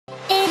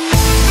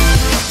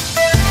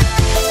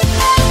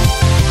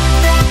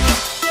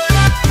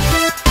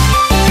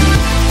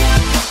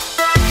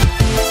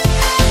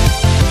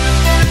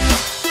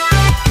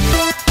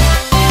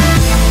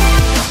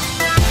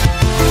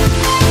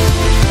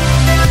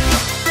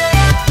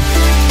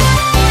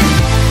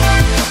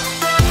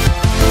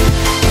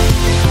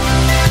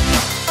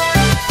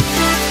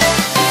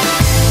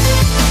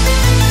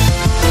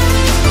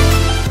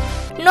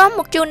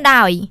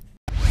ដោយ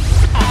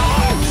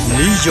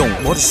និយម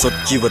បរិសុទ្ធ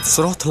ជីវិត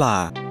ស្រស់ថ្លា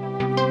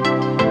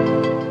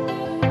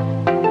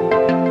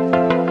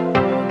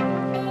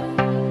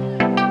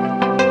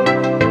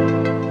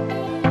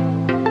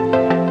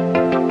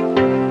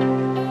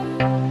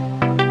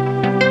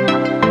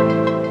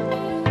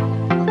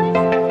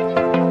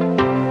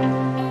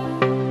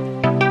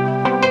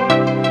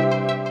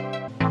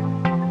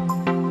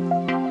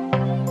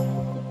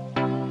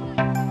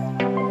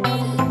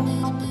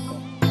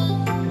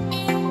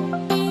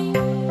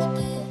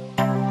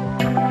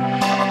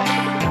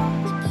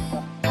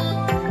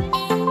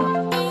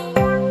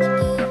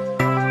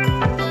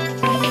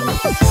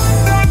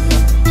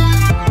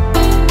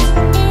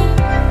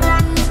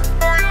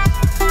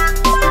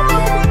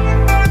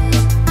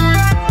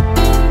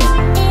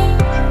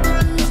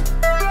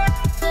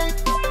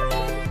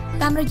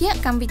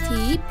កម្មវិ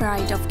ធី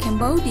Pride of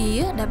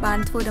Cambodia ដែលបាន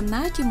ធ្វើដំ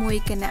ណើរជាមួយ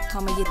គណៈធ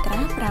ម្មយាត្រា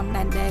5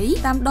ដែនដី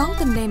តាមដង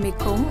ទន្លេមេ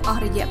គង្គអ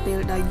ស់រយៈពេល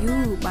ដ៏យូ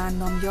របាន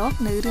នាំយក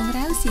នៅរឿង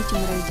រ៉ាវស៊ីជ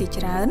ម្រៅជា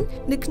ច្រើន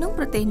នៅក្នុង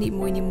ប្រទេសនី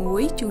មួ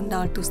យៗជូនដ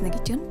ល់ទស្សនិក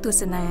ជនទស្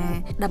សនា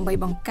ដើម្បី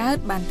បង្កើត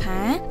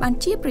បាន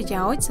ជាប្រ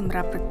យោជន៍សម្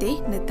រាប់ប្រទេស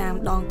នៅតាម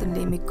ដងទន្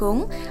លេមេគង្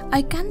គ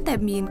ឲ្យកាន់តែ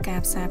មានការ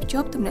ផ្សារភ្ជា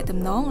ប់ទំនាក់ទំ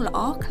នងល្អ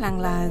ខ្លាំង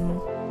ឡើង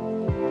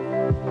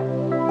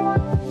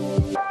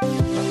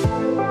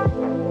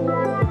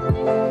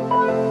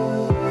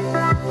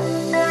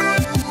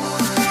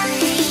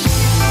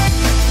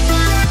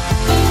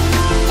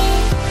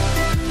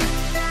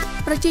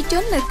ប្រជាជ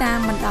ននៅតាម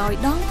បណ្ដោយ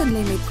ដងទន្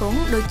លេមេគង្គ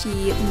ដូចជា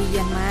មី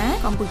យ៉ាន់ម៉ា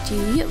កម្ពុ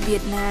ជាវៀ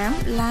តណាម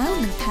ឡាវ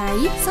និងថៃ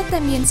សុទ្ធតែ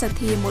មានសទ្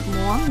ធាមុតម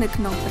មនៅ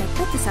ក្នុងព្រះ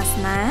ពុទ្ធសាស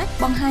នា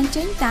បង្ហាញ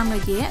ចេញតាមរ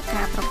យៈ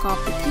ការប្រកប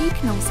ពិធី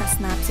ក្នុងសាស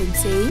នាផ្សេង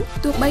ៗ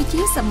ទោះបី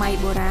ជាសម័យ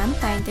បុរាណ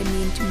តែងតែ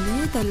មានជំនឿ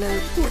ទៅលើ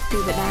ពួកទេ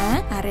វតា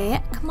អារក្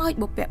សខ្មោច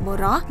បុព្វបុ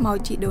រសខ្មោច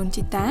ជីដូន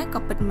ជីតាក៏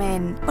ពិតមែ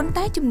នប៉ុន្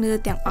តែជំនឿ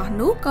ទាំងអស់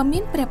នោះក៏មា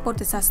នព្រះពុទ្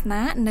ធសាស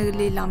នានៅ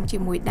លាយឡំជា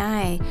មួយដែ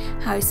រ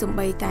ហើយសូម្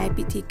បីតែ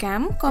ពិធីក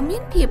ម្មក៏មា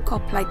នភាពខុស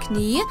ប្លែកគ្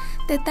នា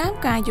ទៅតាម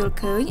ការយល់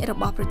ឃើញរ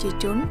បស់ប្រជា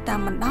ជនតាម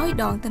បណ្ដោយ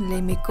ដងទន្លេ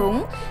មេគង្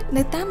គ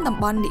នៅតាមតំ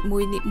បន់នី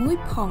មួយ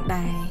ៗផង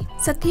ដែរ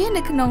សទ្ធា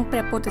នៅក្នុងព្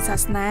រះពុទ្ធសា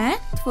សនា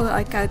ធ្វើ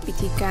ឲ្យកើតពិ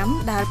ធីកម្ម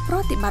ដែលប្រ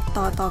តិបត្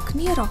តិតៗគ្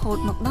នារហូត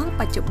មកដល់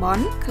បច្ចុប្ប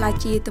ន្នក្លាយ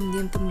ជាទំ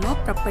នៀមទម្លាប់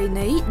ប្រពៃ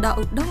ណីដ៏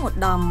ឧត្តមឧត្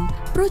តម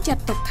ព្រោះចា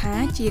ត់ទុកថា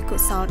ជាកុ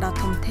សលដ៏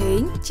ធំធេង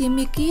ជា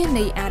មាគ៌ា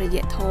នៃអរិយ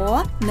ធ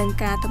ម៌និង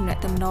ការទំនា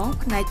ក់ទំនង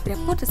ផ្នែកព្រះ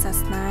ពុទ្ធសាស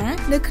នា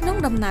នៅក្នុង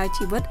ដំណើរ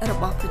ជីវិតរ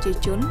បស់ប្រជា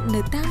ជន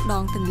នៅតាមដ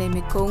ងទន្លេ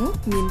មេគង្គ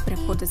មានព្រះ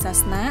ពុទ្ធសា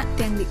សនា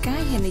ទាំងនិកា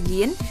យហីន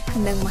យាន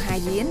និងមហា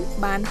យាន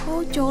បានហូ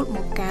រចូលម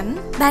កកាន់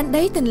ដែន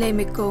ដីទន្លេ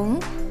មេគង្គ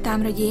តាម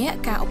រយៈ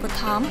ការឧបត្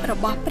ថម្ភរ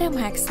បស់ព្រះម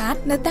ហាក្សត្រ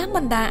នៅតាមប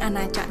ណ្ដាអា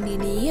ណាចក្រនា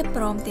នា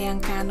ព្រមទាំង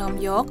ការនាំ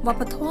យកវប្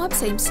បធម៌ផ្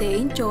សេង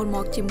ៗចូលម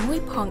កជាមួយ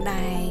ផង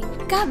ដែរ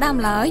កាលដើម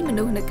ឡើយម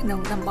នុស្សនៅក្នុង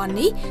តំបន់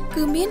នេះ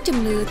គឺមានជំ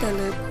នឿទៅ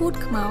លើភូត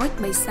ខ្មោច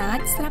បិសាច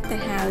ស្រាប់ទៅ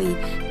ហើយ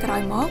ក្រោ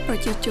យមកប្រ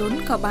ជាជន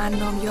ក៏បាន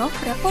នាំយក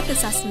ព្រះពុទ្ធ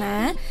សាសនា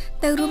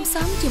ទៅរួមផ្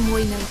សំជាមួ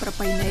យនឹងប្រ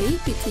ពៃណី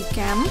ពិធីក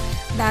ម្ម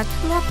ដែល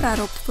ធ្លាប់ប្រា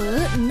រព្ធធ្វើ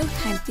នោះ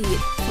ថែមទៀត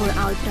ធ្វើ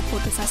ឲ្យព្រះពុ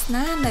ទ្ធសាស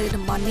នានៅ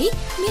តំបន់នេះ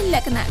មានល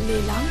ក្ខណៈលា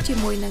យឡំជា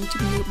មួយនឹង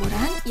ជំនឿបុ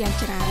រាណយ៉ាង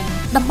ច្រើន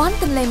តំបន់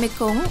ទន្លេមេ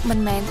គង្គមិន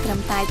មែនត្រឹម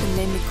តែទន្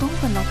លេមេគង្គ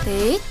ប៉ុណ្ណោះ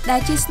ទេដែ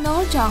លជាស្នូល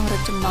ចងរឹ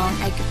តចំណង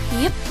ឯក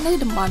ភាពនៅ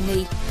តំបន់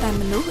នេះតែ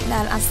មនុស្ស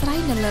ដែលអាស្រ័យ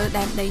នៅលើ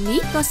ដែនដីនេះ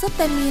ក៏សុទ្ធ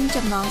តែមាន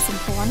ចំណងស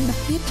ម្ព័ន្ធ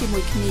ភាពជាមួ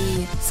យគ្នា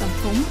សង្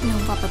គមនិង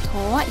វប្បធ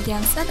ម៌យ៉ា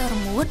ងស្អិតរ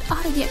មួតអ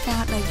ស់រយៈកា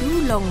លដ៏យូរ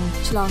លង់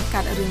ឆ្លង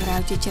កាត់រឿងរ៉ា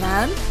វជាច្រើ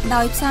ន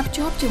ដោយផ្សារភ្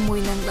ជាប់ជាមួយ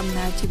នឹងដំ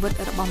ណើរជីវិត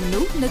របស់ម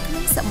នុស្សនៅក្នុ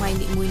ងសម័យ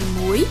នី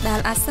មួយៗដែល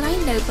អាស្រ័យ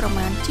នៅប្រ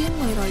មាណជាង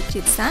100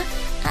ជាតិសាសន៍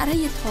អរិ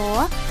យធ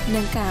ម៌និ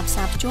ងការផ្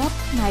សារភ្ជាប់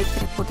ផ្នែក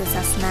ព្រះពុទ្ធ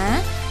សាសនា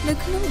នៅ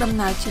ក្នុងដំ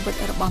ណើរជីវិត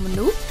របស់ម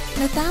នុស្ស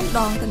នៅតាមដ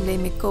ងទន្លេ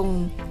មេគង្គ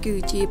គឺ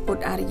ជាពុទ្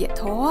ធអរិយ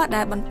ធម៌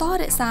ដែលបន្ត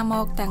រក្សាម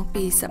កតាំង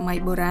ពីសម័យ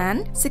បុរាណ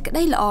សេចក្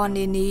តីល្អ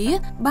នានា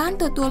បាន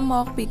ទទួលម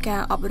កពីកា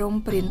រអប់រំ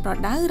ព្រានប្រ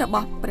ដៅរប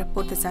ស់ព្រះពុ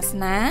ទ្ធសាស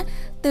នា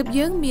ទើប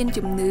យើងមាន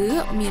ជំនឿ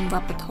មានវ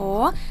ប្បធ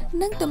ម៌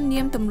និងទំនៀ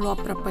មទម្លាប់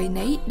ប្រពៃ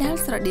ណីដែល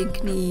ស្រដៀង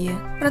គ្នា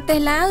ប្រទេស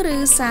ឡាវឬ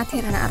សាធា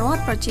រណរដ្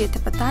ឋប្រជាធិ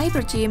បតេយ្យ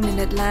ប្រជាមា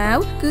និតឡាវ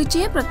គឺ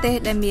ជាប្រទេស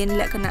ដែលមាន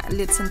លក្ខណៈ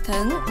លាតសន្ធឹ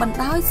ងបណ្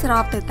ដោយស្រ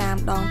បទៅតាម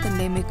ដងទន្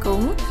លេមេគ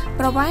ង្គ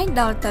ប្រវែង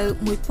ដល់ទៅ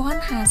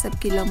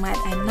1050គីឡូម៉ែត្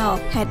រឯណោះ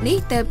ហេតុនេះ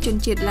ទើបជន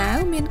ជាតិឡាវ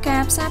មានកា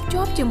រផ្សារភ្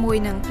ជាប់ជាមួយ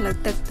នឹងផ្លូវ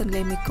ទឹកទន្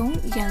លេមេគង្គ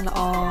យ៉ាងល្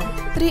អ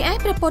រីឯ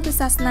ព្រះពុទ្ធ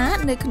សាសនា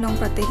នៅក្នុង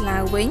ប្រទេសឡា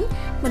វវិញ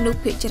មនុស្ស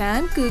ភាគច្រើ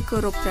នគឺគោ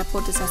រពព្រះពុ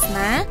ទ្ធសាស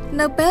នា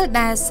នៅពេល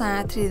ដែលសា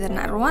ធារណ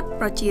រដ្ឋ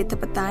ប្រជាធិ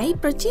បតេយ្យ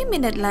ប្រជាមា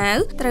និតឡាវ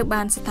ត្រូវ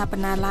បានស្ថាប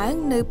នាឡើង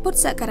នៅពុទ្ធ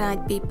សករាជ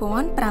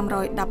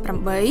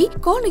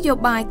2518គោលនយោ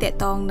បាយទាក់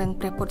ទងនឹង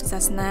ព្រះពុទ្ធសា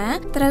សនា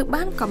ត្រូវ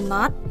បានកំណ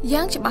ត់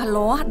យ៉ាងច្បាស់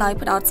លាស់ដោយ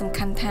ផ្ដោតសំ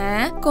ខាន់ថា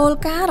គោល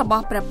ការណ៍រប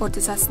ស់ព្រះពុទ្ធ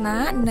សាសនា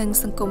និង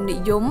សង្គមនិ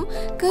យម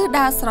គឺ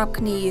ដើរស្រប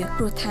គ្នា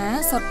ព្រោះថា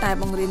សុទ្ធតែ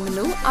បង្រៀនម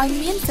នុស្សឲ្យ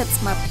មានសិទ្ធិ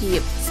ស្មើភាព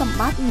សម្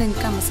បត្តិនិង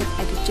កម្មសិទ្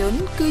ធិឯកជន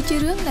គឺជា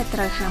រឿងដែលត្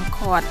រូវហាម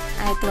ឃាត់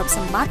ឯទ្រព្យស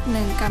ម្បត្តិ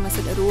និងកម្ម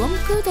សិទ្ធិរួម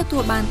គឺទទួ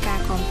លបានការ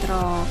គាំទ្រ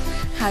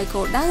ហ ហើយ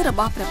គោលដៅរ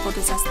បស់ព្រះពុទ្ធ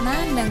សាសនា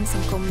និងស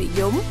ង្គមនិ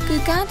យមគឺ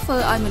ការធ្វើ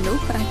ឲ្យមនុស្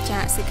សប្រាចា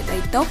កសេចក្តី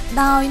ទុក្ខ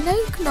ដោយនៅ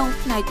ក្នុង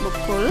ផ្នែកបុ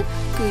គ្គល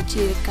គឺ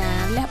ជាកា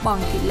រលះប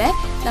ង់កិលេស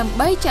ដើម្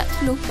បីចាក់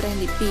ធ្លុះព្រះ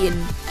និព្វាន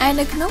ឯ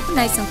នៅក្នុងផ្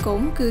នែកសង្គ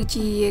មគឺ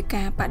ជា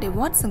ការបដិវ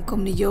ត្តសង្គម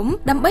និយម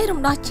ដើម្បីរំ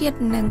ដោះជាតិ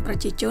និងប្រ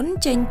ជាជន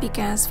ចេញពី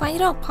ការស្វែង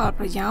រកផល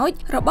ប្រយោជន៍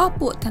របស់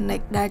ពួកធនិក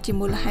ដែលជា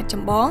មូលហេតុច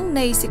ម្បង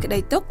នៃសេចក្តី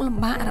ទុក្ខលំ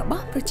បាករប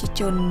ស់ប្រជា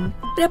ជន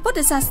ព្រះពុទ្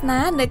ធសាសនា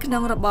នៅក្នុ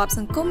ងរបបស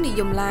ង្គមនិ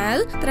យមឡាវ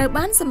ត្រូវ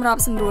បានសម្រប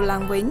សម្រួលឡើ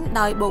ងវិញ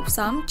ដោយបូកផ្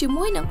សំជា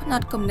មួយនឹងផ្ន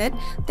ត់គំនិត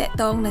ទាក់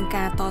ទងនឹង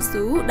ការត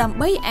ស៊ូដើម្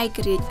បីឯក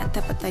រាជ្យអ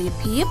ធិបតេយ្យ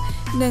ភាព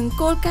និង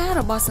គោលការណ៍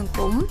របស់សង្គ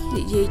ម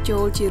និយាយចូ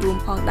លជារួម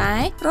ផងដែ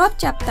ររាប់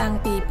ចាប់តាំង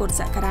ពីពុទ្ធ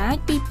សករាជ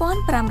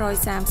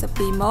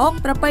2532មក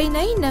ប្រពៃ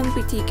ណីនិង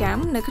ពិធីកម្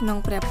មនៅក្នុង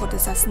ព្រះពុទ្ធ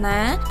សាសនា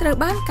ត្រូវ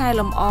បានកែ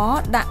លម្អ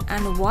ដាក់អ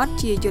នុវត្ត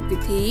ជាយុទ្ធវិ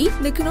ធី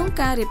នៅក្នុង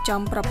ការរៀប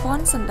ចំប្រព័ន្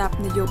ធសម្ដាប់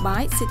នយោបា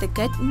យសេដ្ឋ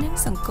កិច្ចនិង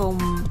សង្គម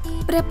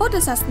ព្រះពុទ្ធ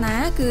សាសនា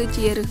គឺ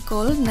ជាឫសគ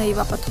ល់នៃ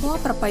វប្បធម៌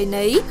ប្រពៃ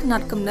ណីផ្ន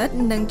ត់គំនិត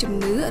និងជំ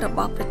នឿរប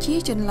ស់ប្រជា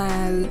ជនឡា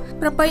វ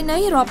ប្រពៃណី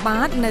រាប់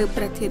បាតនៅ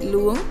ព្រះធាតុហ្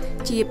លួង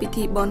ជាពិ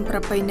ធីបុណ្យប្រ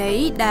ពៃណី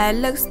ដែល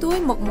លើកស្ទួយ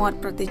មុខមាត់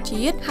ប្រទេស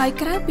ជាតិហើយ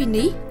ក្រៅពី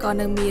នេះក៏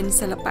នៅមាន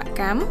សិល្ប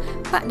កម្ម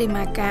បដិ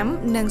មាកម្ម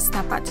និងស្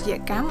ថាបត្យ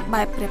កម្ម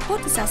បែបព្រះពុ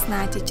ទ្ធសាសនា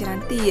ជាច្រើន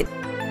ទៀត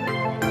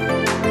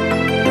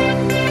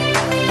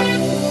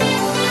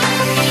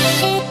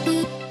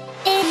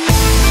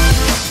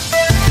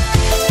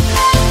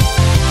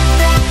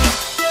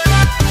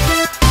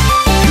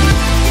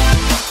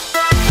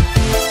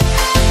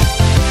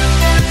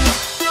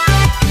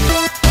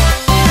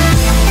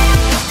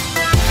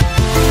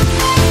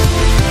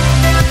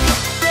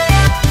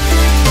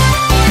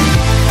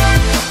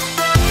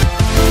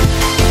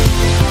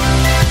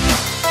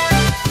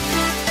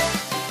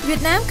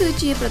វៀតណាមគឺ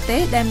ជាប្រទេ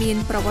សដែលមាន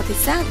ប្រវត្តិ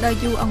សាស្ត្រដ៏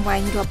យូរអង្វែ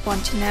ងរាប់ពា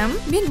ន់ឆ្នាំ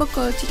មានបុគ្គ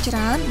លជាច្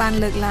រើនបាន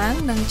លើកឡើង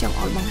និងចង់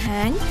ឲ្យបង្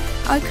ហាញ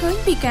ឲ្យឃើញ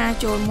ពីការ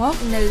ចូលមក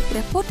នៅព្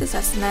រះពុទ្ធ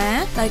សាសនា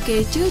ដោយគេ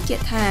ជឿជា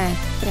ក់ថា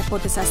ព្រះពុ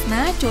ទ្ធសាស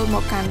នាចូលម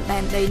កកាន់ដែ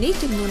នដីនេះ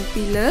ចំនួន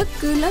2លើក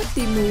គឺលើក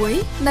ទី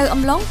1នៅ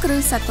អំឡុងគ្រិ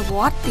ស្តសតវ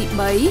ត្សទី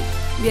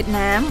3វៀត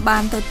ណាមបា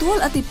នទទួល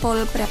ឥទ្ធិពល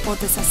ព្រះពុទ្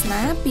ធសាស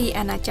នាពី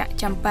អាណាចក្រ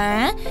ចម្ប៉ា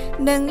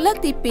និងលើក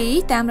ទី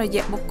2តាមរ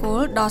យៈបុគ្គល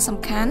ដ៏សំ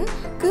ខាន់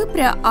គឺ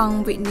ព្រះអង្គ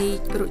វិនី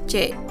រុ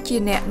ជៈជា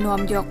អ្នកនាំ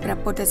យកព្រះ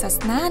ពុទ្ធសាស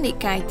នានិ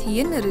កាយធា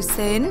នឬ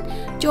សេន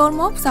ចូល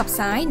មកផ្សព្វផ្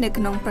សាយនៅ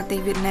ក្នុងប្រទេស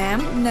វៀតណាម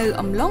នៅ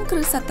អំឡុងគ្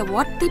រិស្តសតវ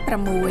ត្សទី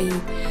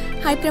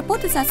6ហើយព្រះពុ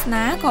ទ្ធសាស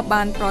នាក៏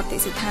បានប្រតិ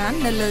ស្ថាន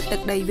នៅលើទឹក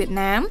ដីវៀត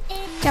ណាម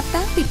ចាប់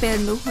តាំងពីពេល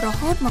នោះរ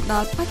ហូតមកដ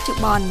ល់បច្ចុ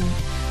ប្បន្ន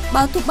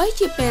បើទោះបី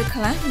ជាពេល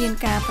ខ្លះមាន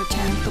ការប្រ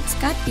ឆាំងទប់ស្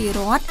កាត់ពីរ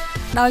ដ្ឋ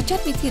ដោយចា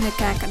ត់វិធាន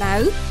ការក្តៅ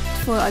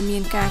ធ្វើឲ្យមា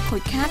នការខូ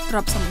ចខាតទ្រ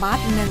ព្យសម្បត្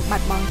តិនិងបា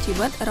ត់បង់ជី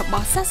វិតរប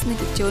ស់សាសនិ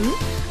កជន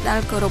ដែល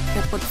គោរពព្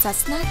រះពុទ្ធសាស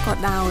នាក៏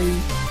ដោយ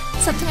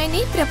សប្តាហ៍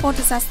នេះព្រះពុទ្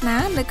ធសាសនា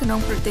នៅក្នុង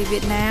ប្រទេសវៀ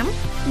តណាម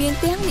មាន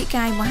ទាំងនិ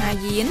កាយមហា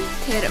យាន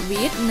ថេរ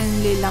វាទនិង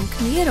លាយឡំ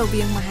គ្នារ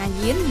វាងមហា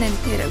យាននិង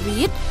ថេរ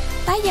វាទ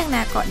តែយ៉ាង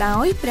ណាក៏ដោ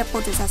យព្រះពុ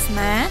ទ្ធសាស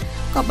នា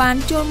ក៏បាន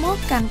ចូលមក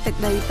កាន់ទឹក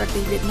ដីប្រទេ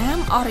សវៀតណាម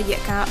អស់រយៈ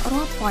កាល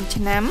រាប់ពាន់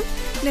ឆ្នាំ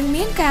និង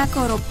មានការ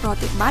គោរពប្រ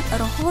តិបត្តិ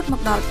រហូតម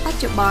កដល់បច្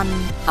ចុប្បន្ន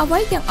អ្វី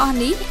ទាំងអស់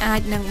នេះអា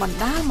ចនឹងបណ្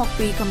ដាលមក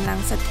ពីកម្លាំង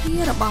សទ្ធា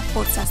របស់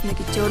ពុទ្ធសាសនិ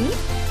កជន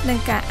និង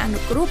ការអនុ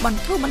គ្រោះបន្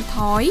ធូរបន្ថ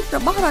យរ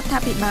បស់រដ្ឋា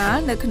ភិបាល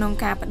នៅក្នុង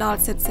ការផ្ដល់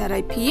សិទ្ធិសេ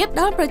រីភាព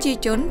ដល់ប្រជា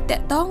ជនទា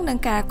ក់ទងនឹង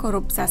ការគោរ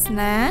ពសាស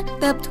នា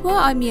ទើបធ្វើ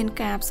ឲ្យមាន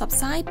ការផ្សព្វផ្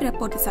សាយព្រះ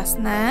ពុទ្ធសាស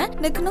នា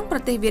នៅក្នុងប្រ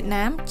ទេសវៀត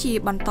ណាមជា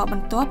បន្តប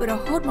ន្ទាប់រ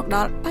ហូតមកដ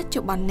ល់បច្ចុ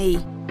ប្បន្ននេះ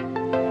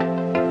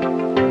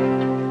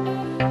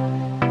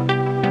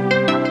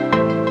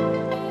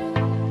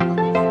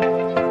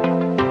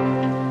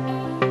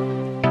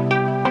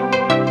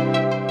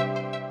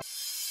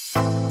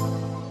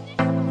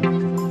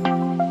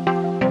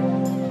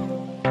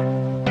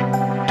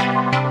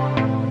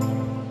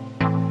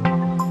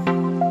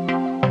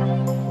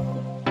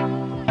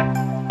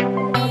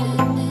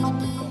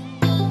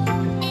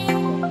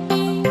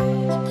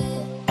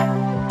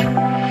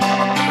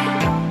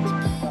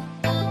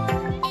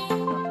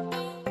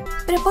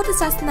ពុទ្ធ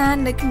សាសនា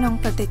នៅក្នុង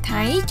ប្រទេស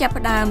ថៃចាប់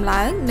ផ្ដើម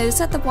ឡើងនៅ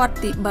សតវត្ស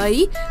ទី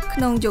3ក្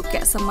នុងយុគ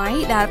សម័យ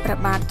ដែលព្រះ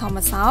បាទធម្ម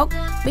សោក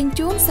បញ្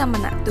ជូនសម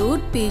ណទូត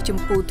ពីជ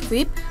ម្ពូទ្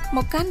វីបម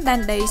កកាន់ដែន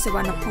ដីសវ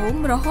ណ្ណភូមិ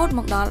រហូតម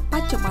កដល់ប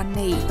ច្ចុប្បន្ន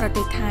នេះប្រ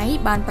ទេសថៃ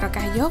បានប្រ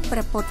កាសយកព្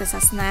រះពុទ្ធសា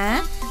សនា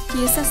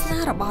ជាសាសនា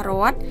របស់រ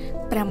ដ្ឋ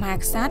ព្រះមហា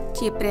ក្សត្រ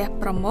ជាព្រះ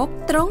ប្រមុខ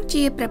ទ្រង់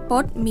ជាព្រះពុ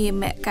ទ្ធមា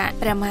មកៈ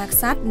ព្រះមហាក្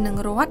សត្រនិង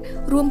រដ្ឋ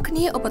រួមគ្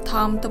នាឧបត្ថ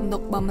ម្ភទំនុ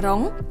កបម្រុ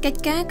ងកិច្ច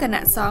ការគ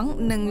ណៈសង្ឃ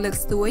និងលើក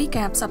ស្ទួយ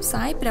ការផ្សព្វផ្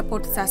សាយព្រះពុ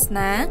ទ្ធសាស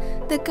នា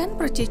ទៅកាន់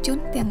ប្រជាជន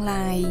ទាំង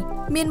ឡាយ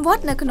មានវត្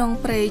តនៅក្នុង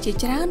ព្រៃជា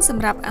ច្រើនស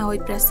ម្រាប់ឲ្យ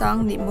ព្រះសង្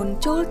ឃនិមន្ត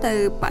ចូលទៅ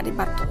បដិ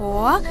បត្តិធ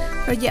ម៌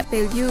រយៈពេ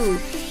លយូរ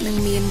និង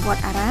មានវត្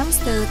តអារាម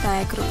ស្ទើរតែ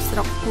គ្រប់ស្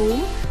រុកភូ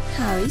មិ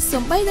ហើយសូ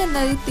ម្បីតែ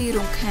នៅទី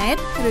រួមខេត្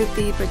តឬ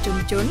ទីប្រជុំ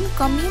ជន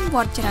ក៏មានវ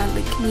ត្តច្រើន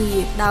ដូចគ្នា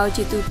ដោយ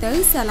ជាទូទៅ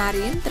សាលា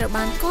រៀនត្រូវ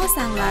បានក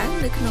សាងឡើង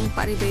នៅក្នុងប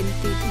រិវេណ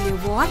ទីធ្លា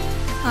វត្ត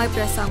ហើយ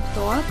ព្រះសង្ឃផ្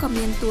ទាល់ក៏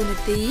មានតួនា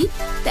ទី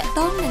តាក់ទ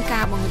ងនឹង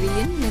ការបង្រៀ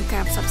ននិង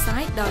ការផ្សព្វផ្សា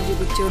យដល់យុ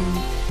វជន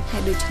ហើ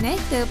យដូច្នេះ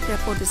ទើបព្រះ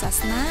ពុទ្ធសាស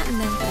នា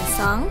និងព្រះ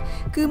សង្ឃ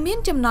គឺមាន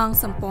ចំណង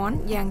សម្ព័ន្ធ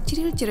យ៉ាងជ្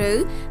រាលជ្រៅ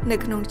នៅ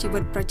ក្នុងជីវិ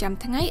តប្រចាំ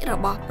ថ្ងៃរ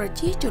បស់ប្រ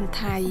ជាជន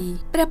ថៃ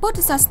ព្រះពុទ្ធ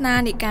សាសនា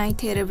និកាយ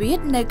ថេរវាទ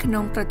នៅក្នុ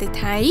ងប្រទេស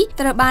ថៃ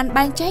ត្រូវបាន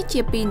បែងចែក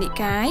ជាពីរនិ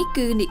កាយ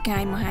គឺនិកា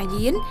យមហា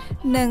យាន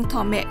និងធ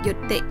ម្មយុ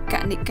ត្តិក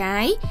និកា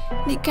យ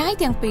និកាយ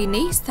ទាំងពីរ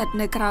នេះស្ថិត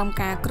នៅក្រោម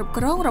ការគ្រប់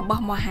គ្រងរប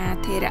ស់មហា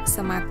ថេរស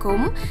មាគ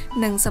ម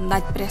និងសម្ដេ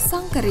ចព្រះស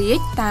ង្ឃរាជ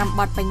តាម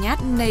បទបញ្ញត្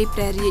តិនៃព្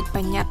រះរាជប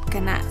ញ្ញត្តិគ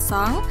ណៈស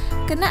ង្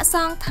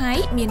ឃថៃ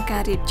មានកា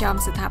ររៀបចំ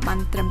ស្ថាប័ន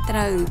ត្រឹមត្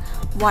រូវ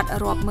វត្ត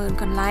រាប់ម៉ឺន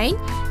កន្លែង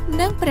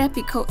និងព្រះ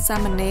ភិក្ខុសា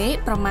មណេរ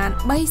ប្រមាណ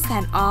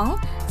 300,000 អង្គ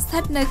ស្ថិ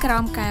តនៅក្រោ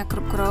មការគ្រ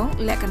ប់គ្រង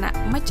លក្ខណៈ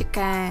មជ្ឈ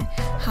ការ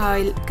ហើយ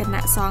គ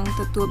ណៈសង្ឃ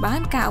ទទួលបា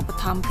នការឧប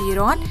ត្ថម្ភពី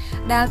រដ្ឋ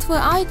ដែលធ្វើ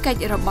ឲ្យកិច្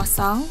ចរបស់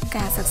សង្ឃ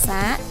ការសិក្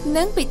សា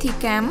និងពិធី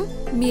កម្ម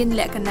មាន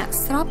លក្ខណៈ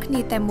ស្របគ្នា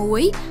តែមួ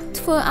យ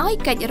ធ្វើឲ្យ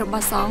កិច្ចរប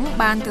ស់សង្ឃ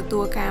បានទទួ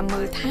លការ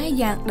មើលថែ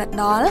យ៉ាងដិត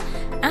ដល់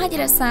អាច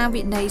រក្សា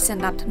វិន័យស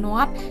ណ្ដាប់ធ្នា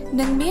ប់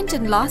និងមានច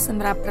ន្លោះស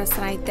ម្រាប់ប្រ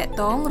ស្រ័យតាក់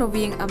ទងរ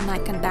វាងអំណាច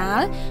កណ្ដា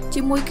ល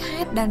ជាមួយខេ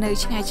ត្តដែលនៅ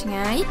ឆ្ងា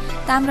យៗ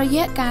តាមរ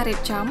យៈការរៀប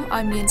ចំ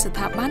ឲ្យមានស្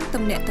ថាប័ន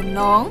ទំនាក់ទំ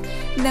នង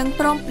និង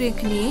ព្រមព្រៀង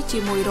គ្នាជា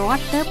មួយរដ្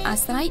ឋទើបអា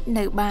ស្រ័យ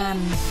នៅបាន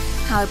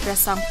ហើយព្រះ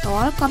សង្ឃផ្ទា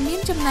ល់ក៏មាន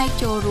ចំណែក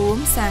ចូលរួម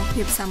សាង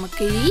ភាពសាមគ្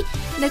គី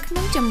នៅក្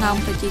នុងចំណោម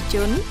ប្រជាជ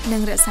ននិ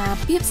ងរក្សា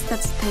ភាពស្ថិត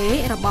ស្ថេរ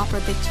របស់ប្រ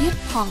ទេសជាតិ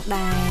ផង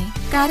ដែរ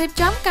ការរៀប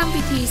ចំកម្ម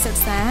វិធីសិ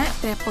ក្សា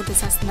ព្រះពុទ្ធ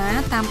សាសនា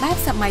តាមបែប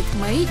សម័យថ្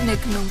មីនៅ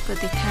ក្នុងប្រ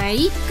ទេសថៃ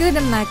គឺ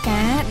ដំណើរ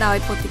ការដោយ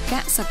ពុទ្ធិក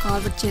សាកល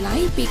វិទ្យាល័យ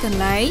ពីរក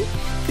ន្លែង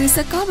គឺ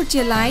សាកលវិទ្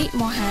យាល័យ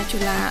មហាจุ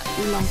ฬา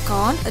លង្ក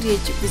នរា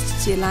ជវិទ្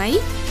យាល័យ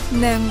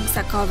និង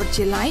សាកលវិទ្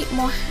យាល័យ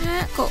មហា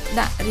កុដ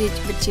រាជ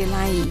វិទ្យា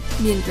ល័យ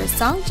មានព្រះ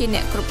សង្ឃជាអ្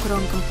នកគ្រប់គ្រ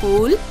ងកំពូ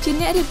លជា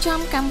អ្នករៀបចំ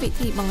កម្មវិ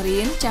ធីបង្រៀ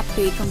នចាប់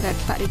ពីកម្រិត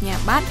បរិញ្ញា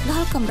បត្រដ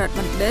ល់កម្រិត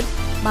បណ្ឌិត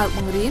បើកប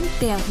ង្រៀន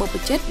ទាំងបព្វ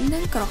ជិតនិ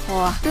ងក្រហ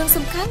មរឿង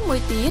សំខាន់មួយ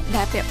ទៀត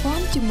ដែលពាក់ព័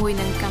ន្ធជាមួយ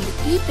នឹងកម្មវិ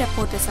ធីព្រះ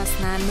ពុទ្ធសាស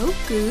នានោះ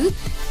គឺ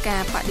កា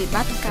របដិប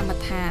ត្តិកម្ម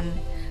ដ្ឋាន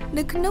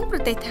នៅក្នុងប្រ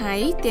ទេសថៃ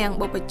ទាំង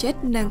បព្វជិត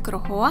និងក្រ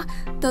ហម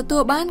ទទួ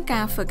លបាន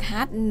ការហ្វឹក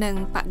ហាត់និង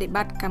បដិប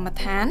ត្តិកម្ម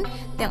ដ្ឋាន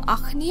ទាំងអ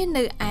ស់គ្នា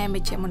នៅឯម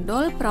ជ្ឈមណ្ឌ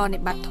លប្រណិ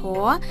ប័តធ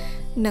ម៌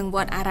និងវ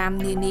ត្តអារាម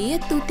នានា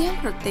ទូទាំង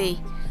ប្រទេស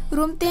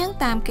រួមទាំង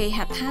តាមគេហ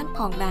ដ្ឋានផ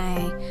ងដែរ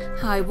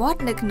ហើយវត្ត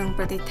នៅក្នុង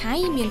ប្រទេសថៃ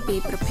មានពីរ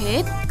ប្រភេ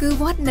ទគឺ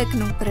វត្តនៅក្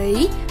នុងព្រៃ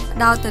ផ្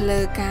ដោតទៅលើ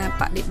ការ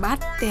បដិបត្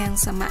តិទាំង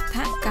សមថ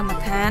កម្ម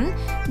ដ្ឋាន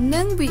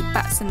និងវិប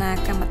ស្សនា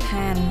កម្មដ្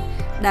ឋាន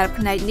ដែល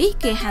ផ្នែកនេះ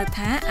គេហៅ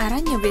ថាអរ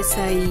ញ្ញវា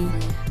សី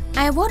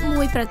ឯវត្ត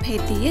មួយប្រភេទ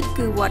ទៀត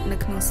គឺវត្តនៅ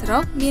ក្នុងស្រុ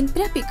កមានព្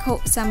រះភិក្ខុ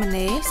សាម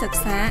ណេរសិ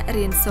ក្សា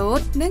រៀនសូ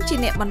ត្រនិងជា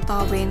អ្នកបន្ត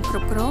វេនគ្រ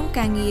ប់គ្រង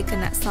ការងារគ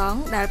ណៈសង្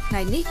ឃដែលផ្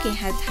នែកនេះគេ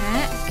ហៅថា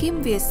គិម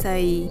វាសី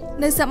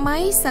នៅសម័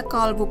យសក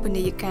លវុប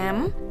នីយកម្ម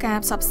ការ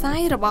ផ្សព្វផ្សាយ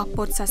របស់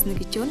ពុទ្ធសាសនិ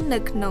កជននៅ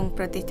ក្នុង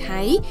ប្រទេស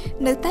ថៃ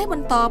នៅតែប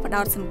ន្តផ្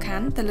ដោតសំខា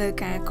ន់ទៅលើ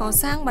ការក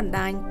សាងបណ្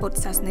ដាញពុទ្ធ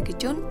សាសនិក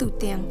ជនទូ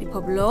ទាំងពិភ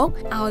ពលោក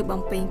ឲ្យ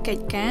បំពេញកិ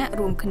ច្ចការ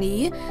រួមគ្នា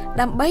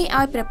ដើម្បី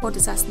ឲ្យព្រះពុទ្ធ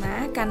សាសនា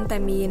កាន់តែ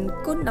មាន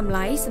គុណតម្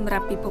លៃសម្រា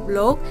ប់ពិភព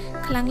លោក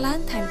ខ្លាំងឡើង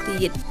ថែម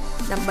ទៀត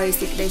ដើម្បី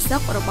សេចក្តីសុ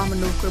ខរបស់ម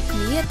នុស្សគ្រប់គ្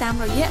នាតាម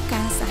រយៈ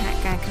ការសហ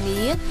ការគ្នា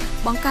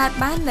បង្កើត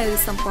បាននូវ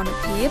សម្ព័ន្ធ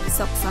ភាព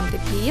សុខសន្តិ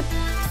ភាព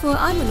ធ្វើ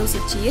ឲ្យមនុស្ស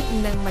ជាតិ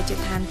និងមជ្ឈ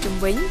ដ្ឋានជុំ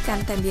វិញកា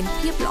ន់តែមាន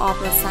ភាពល្អ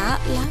ប្រសើរ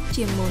ឡើង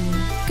ជាងមុន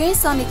គេ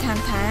សន្និដ្ឋាន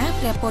ថា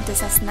ព្រះពុទ្ធ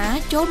សាសនា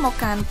ចូលមក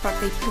កាន់ប្រ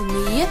ទេសភូ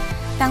មា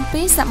តាំង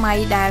ពីសម័យ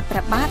ដែលព្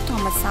រះបាទធ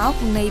ម្មសោក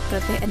នៃប្រ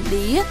ទេសឥណ្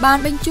ឌាបាន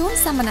បញ្ជូន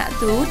សមណ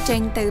ទូតចេ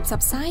ញទៅផ្ស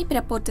ព្វផ្សាយព្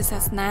រះពុទ្ធសា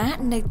សនា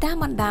នៅតាម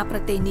បណ្ដាប្រ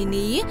ទេសនា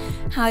នា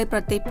ហើយប្រ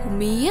ទេសភូ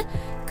មា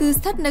គឺ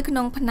ស្ថិតនៅក្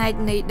នុងផ្នែក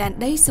នៃដែន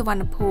ដីសុវ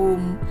ណ្ណភូ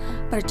មិ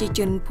ប្រជាជ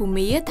នភូ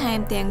មាថែម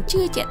ទាំង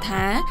ជឿជាក់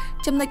ថា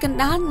ចំណុចកណ្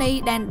ដាលនៃ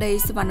ដែនដី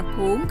សុវណ្ណ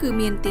ភូមិគឺ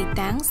មានទី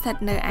តាំងស្ថិត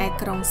នៅឯ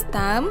ក្រុងស្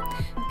ទើម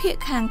ភាគ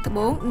ខាងត្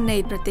បូងនៃ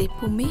ប្រទេស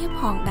ភូមា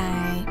ផង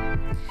ដែរ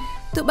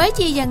ទោះបី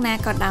ជាយ៉ាងណា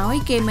ក៏ដោយ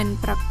គេមិន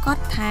ប្រកាស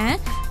ថា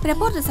ព្រះ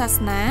ពុទ្ធសាស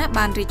នា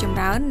បានរីកចម្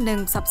រើននិង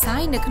ផ្សព្វផ្សា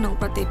យនៅក្នុង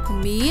ប្រទេសភូ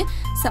មា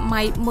ស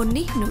ម័យមុន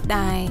នេះនោះ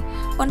ដែរ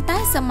ប៉ុន្តែ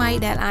សម័យ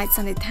ដែលអាចស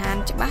ន្និដ្ឋាន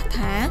ច្បាស់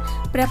ថា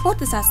ព្រះពុទ្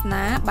ធសាស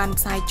នាបាន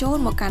ផ្សាយចូល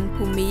មកកាន់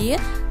ភូមា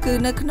គឺ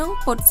នៅក្នុង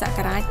ពុទ្ធសក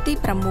រាជទី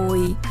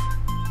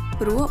6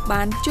ព្រោះ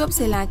បានជួប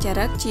សិលាចា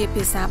រឹកជា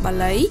ភាសាបា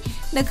លី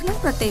នៅក្នុង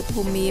ប្រទេស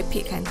ភូមាភា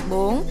គខាងត្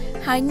បូង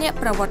ហើយអ្នក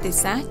ប្រវត្តិ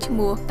សាស្ត្រឈ្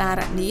មោះតា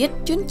រណៀត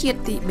ជនជាតិ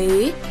ទីបេ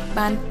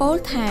បានពោល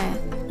ថា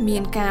មា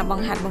នការប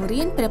ង្ហាត់បង្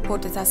រៀនព្រះពុ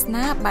ទ្ធសាស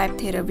នាបែប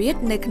ថេរវាទ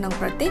នៅក្នុង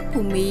ប្រទេស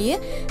ភូមា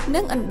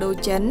និងឥណ្ឌូ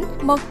ចិន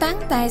មកតាំង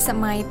តែស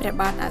ម័យព្រះ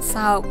បាទអ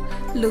សោក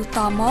លុះត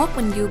មក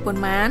មិនយូរប៉ុ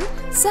ន្មាន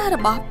សិស្សរ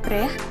បស់ព្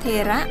រះថេ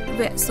រ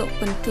វសុ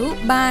ពិន្ទុ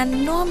បាន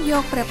នាំយ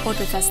កព្រះពុទ្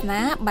ធសាសនា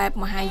បែប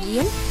មហាយា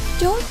ន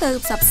ចូលទៅ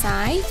ផ្សព្វផ្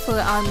សាយធ្វើ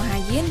ឲ្យមហា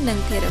យាននិង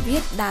ថេរវា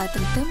ទដើរទ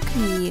ន្ទឹមគ្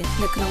នា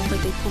នៅក្នុងប្រ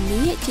ទេសភូ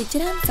មាជាច្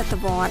រើនសត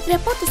វត្សព្រះ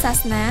ពុទ្ធសា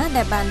សនា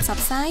ដែលបានផ្សព្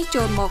វផ្សាយ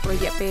ចូលមករ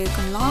យៈពេលក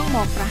ន្លងម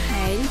កប្រ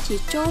ហែលជា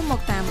ចូលម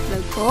កតាមផ្លូ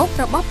វគោក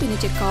របស់ពាណិ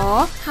ជ្ជករ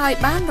ហើយ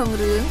បានរុង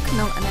រឿងក្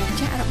នុងអាណា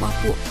ចក្ររបស់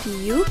ពួកភី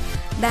យុ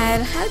ដែល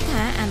ហៅ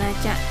ថាអាណា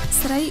ចក្រ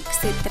ស្រីក្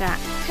សេត្រៈ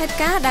ហេតុ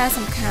ការណ៍ដែល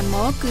សំខាន់ម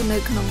កគឺនៅ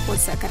ក្នុងពុទ្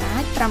ធសករា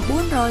ជ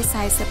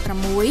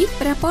946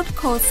ព្រះពុទ្ធ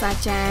ឃោសា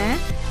ចារ្យ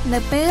នៅ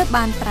ពេល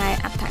បានប្រែ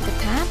អត្ថក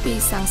ថាពី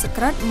សំស្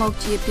ក្រិតមក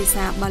ជាភា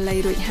សាបាលី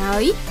រួចហើ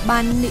យបា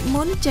ននិម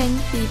ន្តចេញ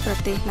ពីប្រ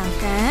ទេសលង្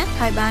កា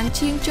ហើយបាន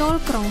ឈានចូល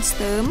ក្រុងស្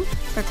ទើម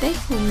ប្រទេស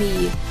ភូមា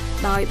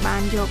ដោយបា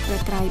នយកព្រះ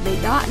ត្រៃបិ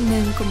ដកនិ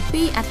ងគម្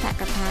ពីរអត្ថ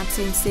កថាផ្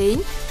សេង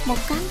ៗមក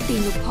កាន់ទី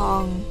នោះផ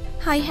ង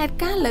ហើយហេតុ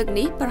ការណ៍លើក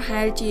នេះប្រ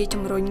ហែលជា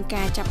ជំរុញ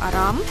ការចាប់អារ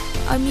ម្មណ៍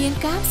ឲ្យមាន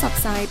ការផ្សព្វ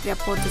ផ្សាយព្រះ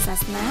ពុទ្ធសា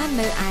សនា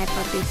នៅឯ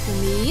ប្រទេសភូ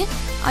មា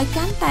ឲ្យ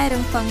កាន់តែរឹ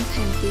ងប៉ឹង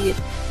ថែមទៀត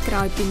ក្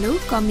រោយពីនោះ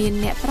ក៏មាន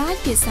អ្នកប្រាជ្ញ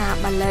ភាសា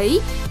បាលី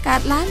កើ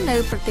តឡើងនៅ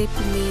ប្រទេស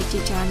ភូមាជា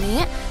ច្រើនអ្ន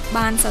ក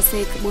បានសរសេ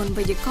រក្បួន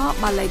វេយ្យាករណ៍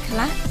បាលីខ្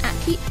លះអ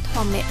ភិធ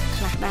ម្មៈ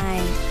ខ្លះដែ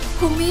រ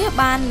ភូមា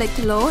បានលេច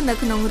ធ្លោនៅ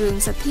ក្នុងរឿង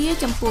សទ្ធា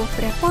ចំពោះ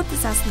ព្រះពុទ្ធ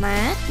សាសនា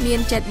មាន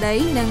ចេតិយ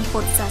និងពុ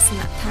ទ្ធសាស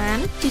នដ្ឋាន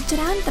ជាច្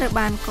រើនត្រូវ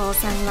បានក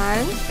សាងឡើ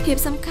ងភាព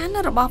សំខាន់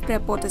របស់ព្រះ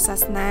ពុទ្ធសា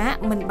សនា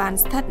មិនបាន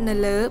ស្ថិតនៅ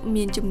លើ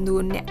មានចំនួ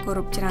នអ្នកគោរ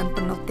ពច្រើន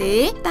ប៉ុណ្ណោះទេ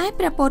តែ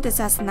ព្រះពុទ្ធ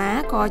សាសនា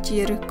ក៏ជា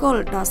ឫសគ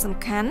ល់ដ៏សំ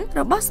ខាន់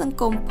របស់សង្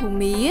គមភូ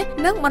មា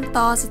និងបន្ត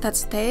ស្ថិត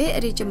ស្ថេរ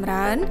រីកចម្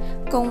រើន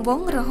គង់វ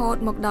ង្សរហូត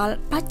មកដល់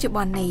បច្ចុប្ប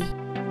ន្ននេះ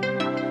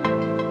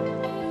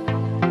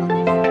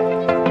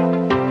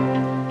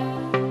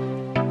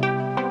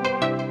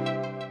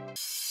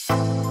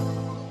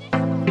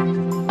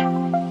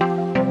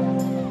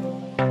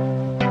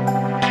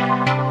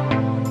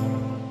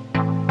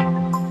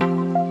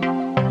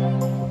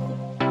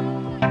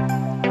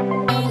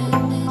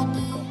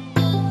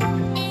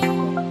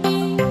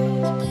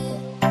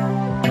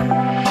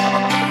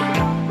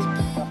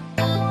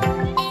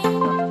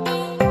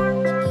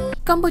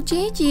កម្ពុ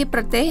ជាជាប្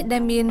រទេសដែ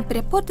លមានព្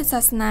រះពុទ្ធសា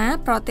សនា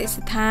ប្រតិ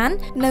ស្ថាន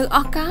នៅអ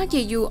ស់កាល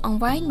ជាយូរអ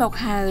ង្វែងមក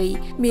ហើយ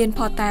មានភ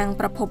ស្តុតាង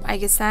ប្រភពឯ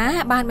កសារ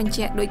បានបញ្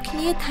ជាក់ដូចគ្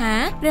នាថា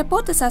ព្រះពុ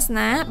ទ្ធសាស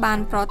នាបាន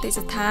ប្រតិ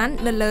ស្ថាន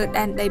នៅលើ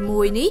ដែនដី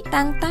មួយនេះ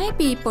តាំងតែ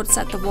ពីពុទ្ធស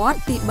តវត្ស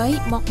ទី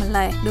3មកម្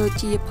លេះដូច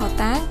ជាភស្តុ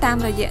តាងតាម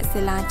រយៈ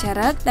សិលាចា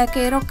រឹកដែល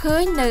គេរកឃើ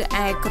ញនៅ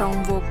ឯក្រុង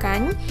វូកា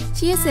ញ់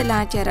ជាសិលា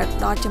ចារឹក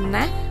ដ៏ចំ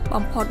ណាស់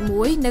បំផុត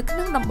មួយនៅក្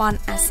នុងតំបន់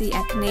អាស៊ី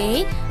អាគ្នេ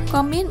យ៍ក៏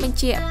មានបញ្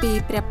ជាក់ពី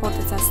ព្រះពុទ្ធ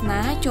សាសនា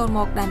ចូលម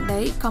កដែន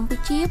ដីកម្ពុ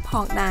ជាផ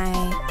ងដែរ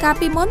កាល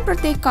ពីមុនប្រ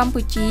ទេសកម្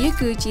ពុជា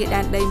គឺជា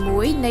ដែនដីមួ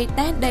យនៃ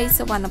ដែនដី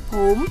សុវណ្ណ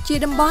ភូមិជា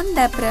តំបន់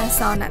ដែលព្រះ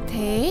សោណ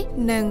ថេរ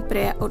និងព្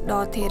រះឧត្ត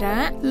រថេ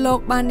រៈលោក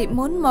បាននិ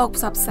មន្តមក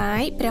ផ្សព្វផ្សា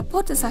យព្រះពុ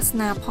ទ្ធសាស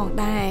នាផង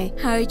ដែរ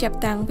ហើយចាប់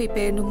តាំងពី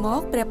ពេលនោះមក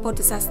ព្រះពុទ្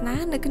ធសាសនា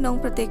នៅក្នុង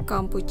ប្រទេសក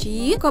ម្ពុជា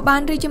ក៏បា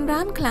នរីកចម្រើ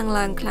នខ្លាំង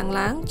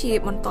ឡើងជា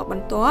បន្តប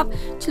ន្ទាប់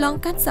ឆ្លង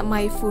កាត់សម័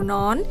យហ្វូណ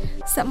ន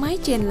សម័យ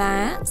ចេនឡា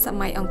ស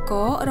ម័យអង្គ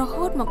ររ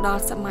ហូតមកដ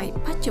ល់សម័យ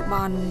បច្ចុប្ប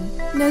ន្ន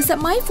នៅស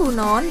ម័យហ្វូ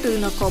ណនឬ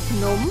នគរភ្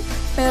នំ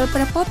ពេលព្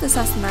រះពុទ្ធ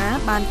សាសនា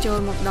បានចូល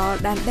មកដល់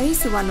ដែនដី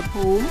សុវណ្ណ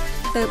ភូមិ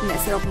ទើបអ្នក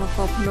ស្រុកនគ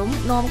រភ្នំ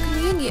នាំគ្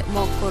នាងាកម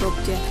កគោរព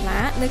ជ្រះថ្លា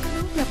នៅក្នុ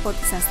ងព្រះពុទ្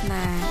ធសាស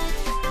នា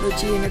ដូច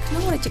ជានៅក្នុ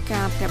ងរជ្ជ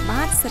កាលព្រះ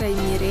បាទស្រី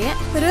មារៈ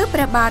ឬព្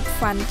រះបាទ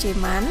ហ្វាន់ជេ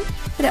ម៉ាន់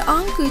ព្រះអ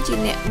ង្គគឺជា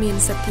អ្នកមាន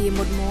សទ្ធា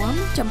មុតមម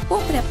ចំពោះ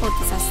ព្រះពុទ្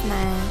ធសាស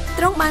នា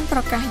ទ្រង់បានប្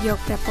រកាសយក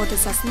ព្រះពុទ្ធ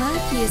សាសនា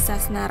ជាសា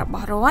សនារប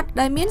ស់រដ្ឋ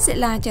ដោយមានសិ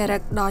លាចារឹ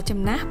កដ៏ចំ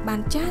ណាស់បា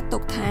នចាស់ទុ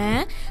កថា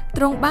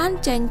ទ្រង់បាន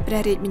ចេញព្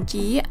រះរាជបញ្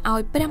ជាឲ្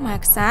យព្រះមហា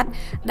ក្សត្រ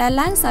ដែល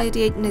ឡើងសោយ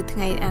រាជ្យនៅថ្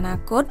ងៃអនា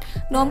គត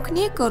នាំគ្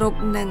នាគោរព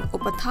និងឧ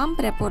បត្ថម្ភ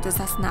ព្រះពុទ្ធ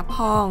សាសនាផ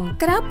ង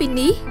ក្រៅពី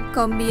នេះ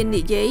ក៏មាន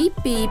និយាយ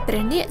ពីព្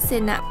រះនាគសេ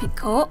នភិក្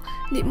ខុ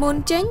និមន្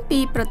តចេញពី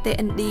ប្រទេស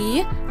ឥណ្ឌា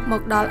ម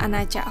កដល់អា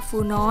ណាចក្រហ្វូ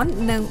ណន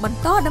និងបន្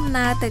តដំ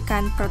ណើរទៅកា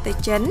ន់ប្រទេស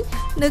ចិន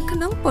នៅក្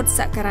នុងពុទ្ធស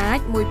ករាជ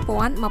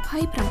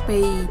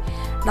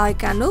1027ដោយ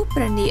ការនោះ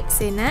ព្រះនាគ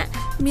សេនៈ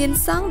មាន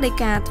សង្ឃដី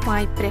កាថ្វា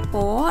យព្រះព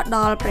រដ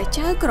ល់ព្រះ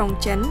ចៅក្រុង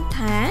ចិន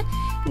ថា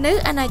នៅ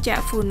អាណាចក្រ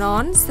ហ្វូណ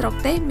នស្រុក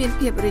ទេសមាន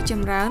ភាពរីកច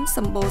ម្រើនស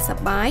ម្បូរស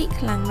ប្បាយ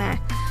ខ្លាំងណាស់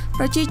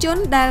ប្រជាជន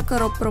ដែលគោ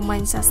រពព្រហ្ម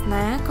ញ្ញសាស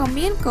នាក៏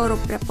មានគោរព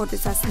ព្រះពុទ្ធ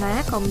សាសនា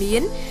ក៏មា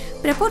ន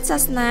ព្រះពុទ្ធសា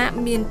សនា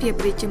មានភាព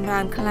រីកចម្រើ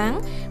នខ្លាំង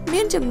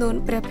មានចំនួន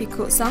ព្រះភិក្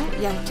ខុសង្ឃ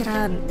យ៉ាងច្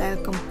រើនដែល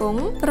កំពុង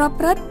ប្រ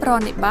ព្រឹត្តប្រ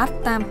ណិប័ត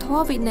តាមធ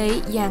ម៌វិន័យ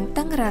យ៉ាង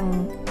តឹងរ៉ឹង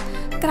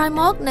ក្រោយ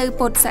មកនៅ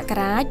ពុទ្ធសក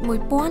រាជ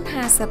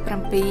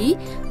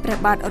1057ព្រះ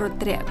បាទរុ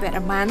ទ្រវ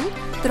រ្ម័ន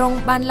ទ្រង់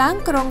បានឡើង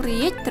គ្រង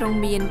រាជ្យទ្រង់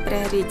មានព្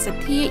រះរាជស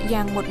ទ្ធា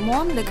យ៉ាងមុត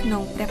មាំនៅក្នុ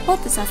ងព្រះពុ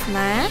ទ្ធសាស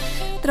នា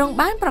ទ្រង់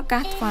បានប្រកា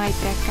សថ្វាយ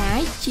ព្រះកាយ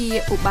ជា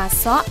ឧបា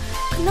សក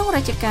ក្នុងរ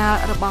ជ្ជកាល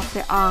របស់ព្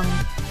រះអង្គ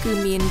គឺ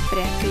មានព្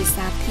រះកេ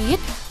សាធា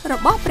តុរ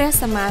បស់ព្រះ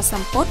សម្មាស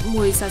ម្ពុទ្ធ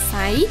មួយសរ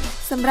សៃ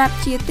សម្រាប់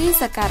ជាទី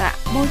សក្ការៈ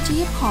បូជា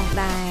ផង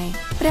ដែរ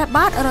ព្រះ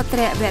បាទរុទ្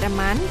រវរ្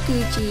ម័នគឺ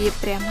ជា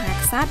ព្រះមហា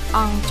ក្សត្រអ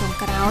ង្គចុង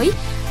ក្រោយ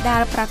ដែ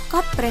លប្រកា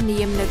សព្រះនា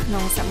មនៅក្នុ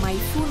ងសម័យ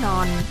ហ្វូណ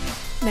ន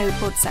នៅ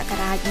ពុទ្ធសក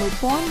រាជ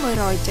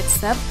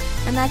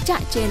1170អាណាច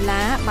ក្រចេន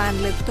ឡាបាន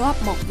លើកទ័ព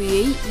មកវា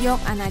យយក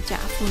អាណាចក្រ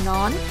ហ្វូណ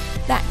ន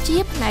ដាក់ជា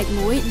ផ្នែក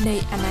មួយនៃ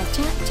អាណាច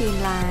ក្រចេន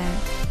ឡា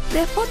ព្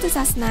រះពុទ្ធ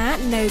សាសនា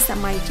នៅស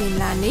ម័យចេន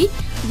ឡានេះ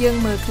យើង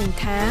មើលឃើញ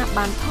ថា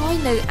បានថយ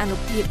នៅអានុ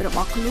ភាពរប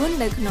ស់ខ្លួន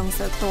នៅក្នុង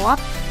ស្រទាប់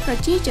ប្រ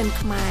ជាជន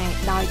ខ្មែរ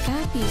ដោយកា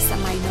រពីស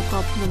ម័យនគ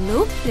រភ្នំ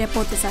នោះព្រះ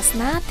ពុទ្ធសាស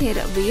នាថេរ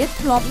វាទ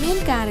ធ្លាប់មាន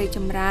ការរីកច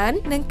ម្រើន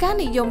និងការ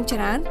និយមច្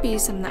រើនពី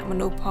សំណាក់ម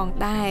នុស្សផង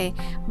ដែរ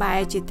បែ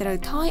រជាត្រូវ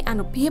ថយអា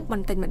នុភាពប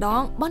ន្តិចម្ដ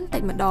ង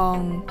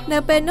នៅ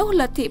ពេលនោះ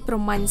លទ្ធិព្រ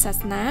ហ្មញ្ញសា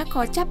សនា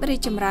ក៏ចាប់រីក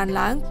ចម្រើន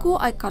ឡើងគួរ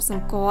ឲ្យកត់ស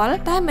ម្គាល់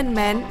តែមិន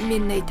មែនមា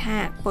នន័យថា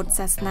ពុទ្ធ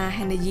សាសនា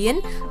ហេនយាន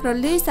រ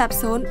លាយសាប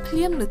សូន្យភ្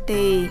លាមនោះ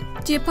ទេ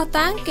ជាផុស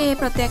តាងគេ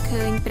ប្រទះ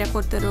ឃើញព្រះពុ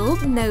ទ្ធរូប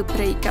នៅព្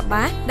រៃក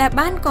បាសដែល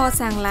បានក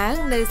សាងឡើង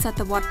នៅស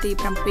តវត្សទី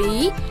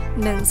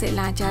7និងសិ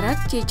លាចារឹក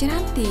ជាច្រើ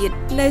នទៀត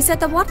នៅស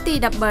តវត្សទី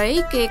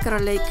13គេក្រ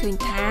ឡេកឃើញ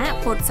ថា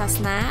ពុទ្ធសាស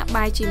នា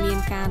បែរជាមាន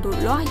ការលូត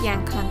លាស់យ៉ា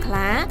ងខ្លាំងក្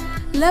លា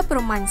លើព្រ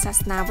ហ្មញ្ញសា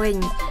សនាវិញ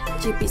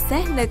ជាពិសេ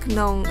សនៅក្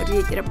នុងរា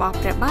ជ្យរបស់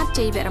ព្រះបាទ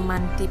ជ័យវរ្ម័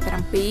នទី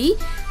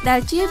7ដែល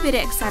ជាវីរ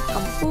ក្សត្រ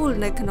កំពូល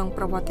នៅក្នុង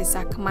ប្រវត្តិ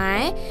សាស្ត្រខ្មែ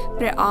រ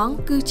ព្រះអង្គ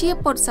គឺជា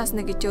ពុទ្ធសាស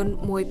និកជន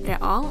មួយព្រះ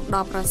អង្គ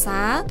ដ៏ប្រ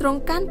សើរទ្រ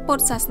ង់កាន់ពុ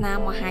ទ្ធសាសនា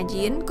មហា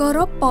យានគោរ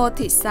ពពោ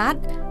ធិសត្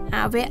វអ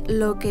វ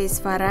លោកេ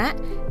ស្វរៈ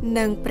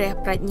និងព្រះ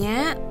ប្រាជ្ញា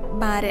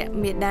បារ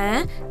មេដា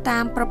តា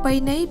មប្រពៃ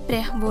ណីព្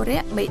រះវ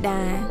រៈបិ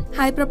តា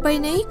ហើយប្រពៃ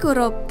ណីគោ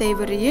រពទេ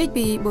វរាជ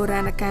ពីបុ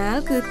រាណកាល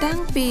គឺតាំង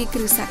ពីគ្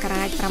រិស្តសក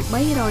រាជ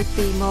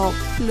802មក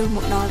លុះម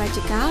កដល់រជ្ជ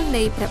កាល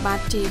នៃព្រះបាទ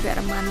ជ័យវ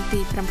រ្ម័នទី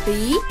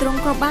7ទ្រង់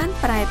ក៏បាន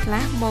ប្រែផ្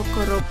លាស់មក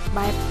គោរព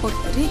បែបពុទ្ធ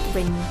រាជ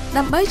វិញ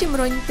ដើម្បីជំ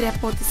រុញព្រះ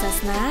ពុទ្ធសាស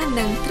នា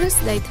និងទ្រឹ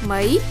ស្ដីថ្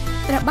មី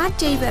ព្រះបាទ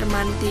ជ័យវរ្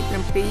ម័នទី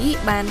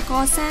7បានក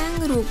សាង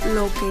រូប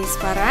លោកេ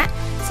ស្វរៈ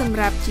សម្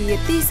រាប់ជា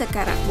ទីសក្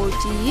ការៈបូ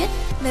ជា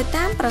នៅ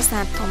តាមប្រាសា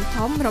ទ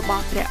ធំៗរប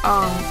ស់ព្រះអ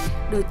ង្គ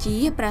ដូចជា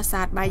ប្រា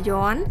សាទបា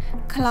យ័ន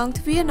ខ្លោង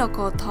ទ្វារនគ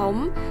រធំ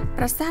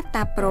ប្រាសាទ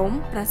តាព្រហ្ម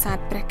ប្រាសាទ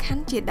ព្រះខ័ន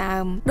ជាដើ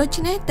មដូ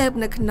ច្នេះទៅ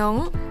នៅក្នុង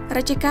រ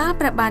ជ្ជកាល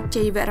ព្រះបាទ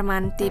ជ័យវរ្ម័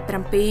នទី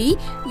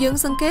7យើង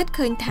សង្កេត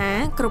ឃើញថា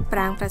គ្រប់ប្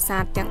រាង្គប្រាសា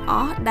ទទាំងអ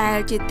ស់ដែល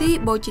ជាទី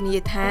បូជនីយ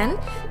ដ្ឋាន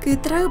គឺ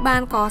ត្រូវបា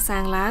នកសា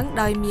ងឡើង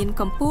ដោយមាន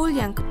កំពូល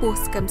យ៉ាងខ្ពស់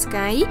ស្កឹមស្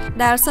កៃ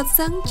ដែលសុទ្ធ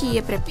សឹងជា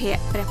ព្រះភ័ក្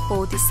ត្រព្រះពោ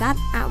ធិសត្វ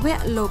អវ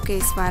លោកេ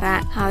ស្វ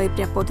រៈហើយ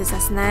ព្រះពុទ្ធសា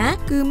សនា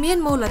គឺមាន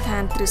មូលដ្ឋា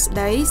នទ្រឹស្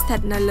ដីស្ថិត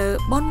នៅលើ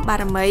បុណ្យបា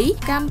រមី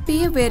កម្មពៀ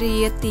វេរា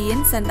ទាន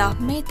សន្តោស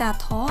មេត្តា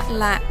ធម៌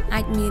ឡា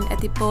អាចមានឥ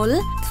ទ្ធិពល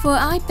ធ្វើ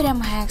ឲ្យព្រះម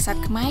ហាក្សត្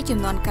រខ្មែរជំ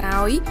នាន់ក្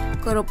រោយ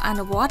គោរពអ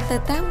នុវត្តទៅ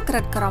តាមក្រឹ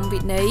តក្រមវិ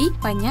ន័យ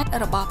បញ្ញត្តិ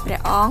របស់ព្រះ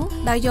អង្គ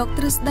ដោយយក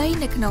ទ្រឹស្ដី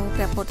នៅក្នុង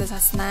ព្រះពុទ្ធសា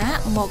សនា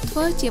មកធ្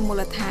វើជាមូ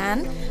លដ្ឋាន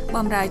ប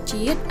ម្រើ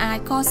ជាតិអាច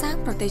កសាង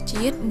ប្រទេស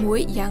ជាតិមួយ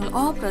យ៉ាងល្អ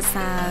ប្រ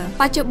សើរ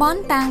បច្ចុប្បន្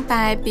នតាំង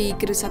តែពី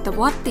គ្រិស្តសតវ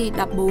ត្សទី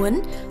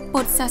14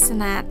ពុទ្ធសាស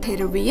នាថេ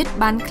រវាទ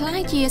បានក្លា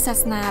យជាសា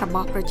សនារប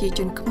ស់ប្រជាជ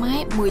នខ្មែរ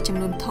មួយចំ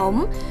នួនធំ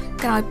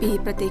ក្រោយពី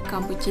ប្រទេសក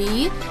ម្ពុជា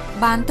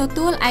បានទ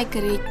ទួលឯក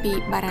រាជ្យពី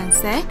បារាំង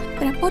សែស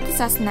ព្រះពុទ្ធ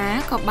សាសនា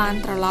ក៏បាន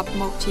ត្រឡប់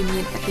មកជាមា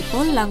នឥទ្ធិព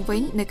លឡើងវិ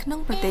ញនៅក្នុង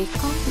ប្រទេស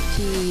កម្ពុ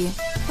ជា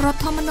រដ្ឋ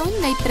ធម្មនុញ្ញ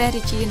នៃព្រះ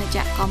រាជាណាច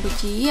ក្រកម្ពុ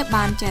ជា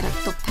បានចារឹក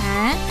ទុកថា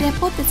ព្រះ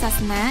ពុទ្ធសាស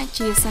នា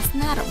ជាសាស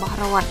នារបស់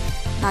រដ្ឋ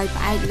ដោយ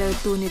ផ្អែកលើ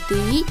ទូនី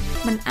តិ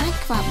មិនអាច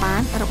ខ្វះបា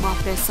នរបស់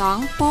ព្រះស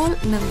ង្ឃពល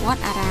និងវត្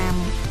តអារាម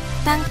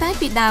តាំងតែ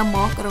ពីដើមម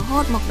ករហូ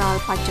តមកដល់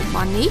បច្ចុប្ប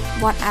ន្ននេះ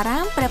វត្តអារា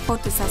មព្រះពុ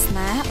ទ្ធសាស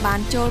នាបាន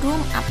ចូលរួ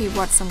មអភិវ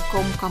ឌ្ឍសង្គ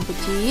មកម្ពុ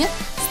ជា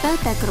ស្ទើរ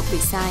តែគ្រប់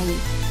វិស័យ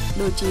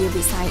ដូចជា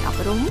វិស័យអ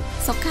ប់រំ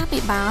សុខាភិ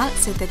បាល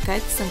សេដ្ឋកិ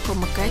ច្ចសង្គ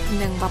មគិច្ច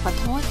និងវប្ប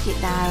ធម៌ជា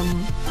ដើម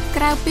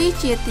ក្រៅពី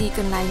ជាទីក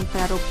ន្លែងប្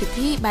រារព្ធពិ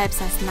ធីបែប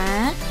សាសនា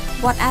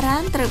វត្តអារា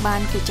មត្រូវបា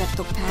នគេចាត់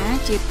ទុកថា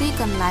ជាទី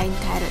កន្លែង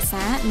ថែរក្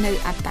សានៅ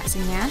អត្តស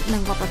ញ្ញាណនិ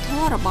ងវប្បធ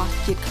ម៌របស់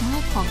ជាតិខ្មែ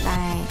រផង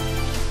ដែរ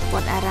វ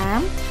ត្តអារា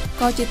ម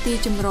ក៏ជាទី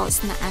ជម្រក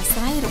ស្នាក់អាស្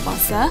រ័យរប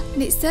ស់សិស្ស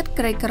និស្សិត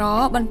ក្រីក្រ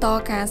បន្ត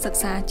ការសិ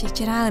ក្សាជា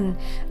ច្រើន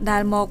ដែ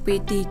លមកពី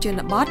ទីជន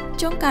បទ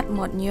ចុងកាត់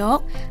មាត់ញោក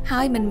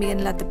ហើយមិនមាន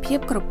លទ្ធភាព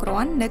គ្រប់គ្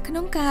រាន់នៅក្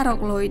នុងការរក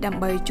លុយដើ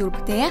ម្បីជួល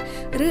ផ្ទះ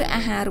ឬ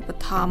អាហារូប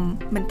ត្ថម្ភ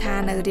មិនថា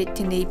នៅរាជ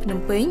ធានីភ្នំ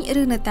ពេញ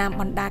ឬនៅតាម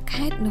បណ្ដា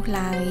ខេត្តនោះ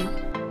ឡើយ